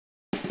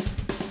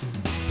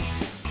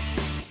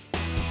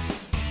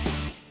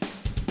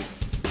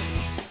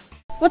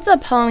What's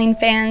up, Halloween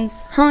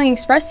fans? Halloween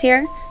Express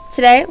here.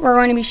 Today we're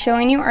going to be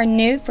showing you our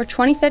new for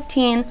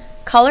 2015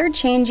 color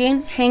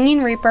changing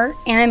Hanging Reaper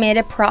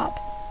animated prop.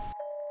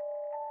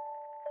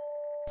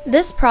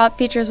 This prop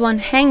features one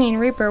Hanging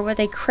Reaper with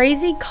a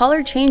crazy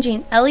color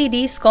changing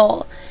LED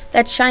skull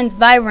that shines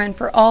vibrant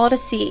for all to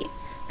see.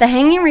 The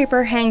Hanging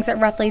Reaper hangs at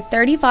roughly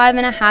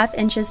 35.5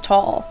 inches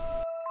tall.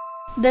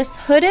 This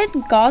hooded,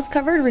 gauze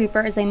covered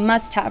Reaper is a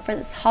must have for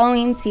this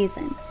Halloween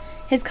season.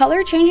 His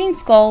color changing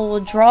skull will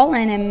draw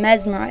in and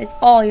mesmerize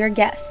all your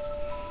guests.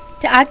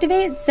 To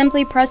activate,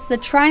 simply press the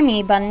Try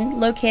Me button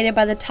located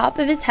by the top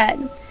of his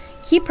head.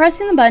 Keep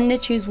pressing the button to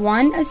choose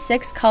one of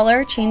 6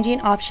 color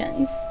changing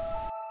options.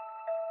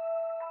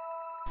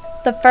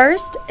 The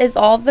first is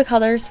all of the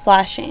colors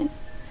flashing.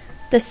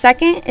 The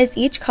second is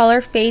each color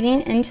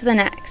fading into the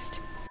next.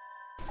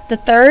 The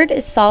third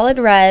is solid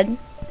red.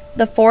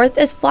 The fourth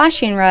is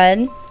flashing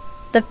red.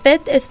 The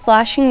fifth is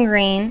flashing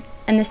green.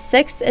 And the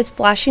sixth is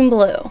flashing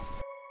blue.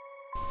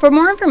 For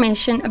more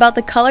information about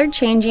the color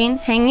changing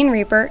Hanging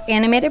Reaper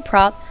animated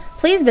prop,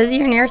 please visit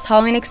your nearest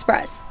Halloween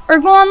Express or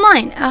go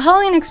online at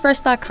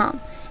halloweenexpress.com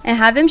and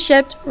have him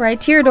shipped right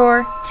to your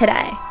door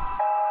today.